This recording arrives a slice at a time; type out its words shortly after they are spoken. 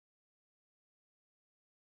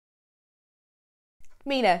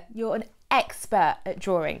Mina, you're an expert at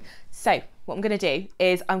drawing. So what I'm going to do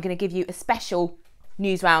is I'm going to give you a special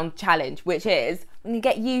Newsround challenge, which is I'm going to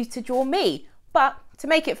get you to draw me. But to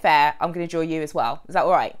make it fair, I'm going to draw you as well. Is that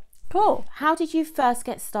all right? Cool. How did you first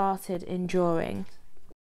get started in drawing?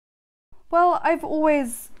 Well, I've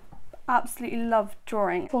always absolutely loved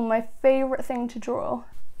drawing. Well, my favourite thing to draw,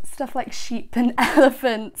 stuff like sheep and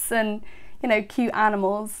elephants and, you know, cute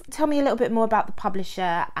animals. Tell me a little bit more about the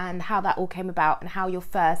publisher and how that all came about and how your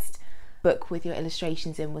first book with your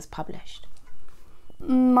illustrations in was published.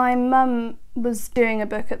 My mum was doing a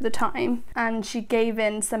book at the time and she gave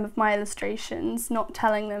in some of my illustrations, not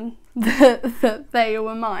telling them that they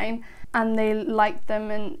were mine, and they liked them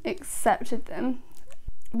and accepted them.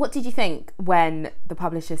 What did you think when the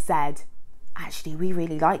publisher said, actually, we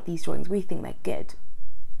really like these drawings, we think they're good?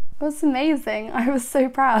 It was amazing. I was so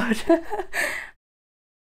proud.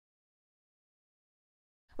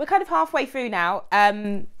 We're kind of halfway through now.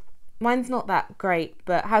 Mine's not that great,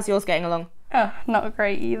 but how's yours getting along? Oh, not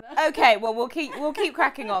great either. Okay, well we'll keep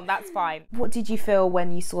cracking on, that's fine. What did you feel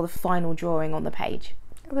when you saw the final drawing on the page?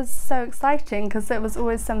 It was so exciting because it was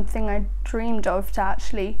always something I dreamed of, to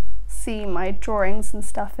actually see my drawings and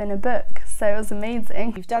stuff in a book, so it was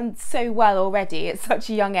amazing. You've done so well already at such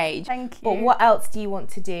a young age. Thank you. But what else do you want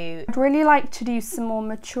to do? I'd really like to do some more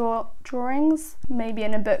mature drawings, maybe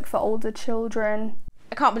in a book for older children.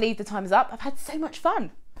 I can't believe the time is up. I've had so much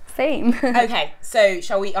fun. Same. Okay, so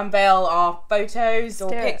shall we unveil our photos or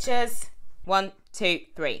pictures? 1, 2,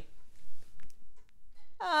 3.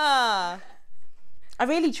 Ah, I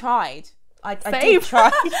really tried. I did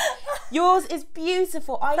try. Yours is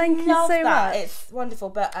beautiful. Thank you love so that. much. It's wonderful,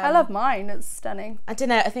 but I love mine. It's stunning. I don't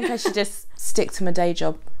know. I think I should just stick to my day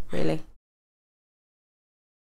job, really.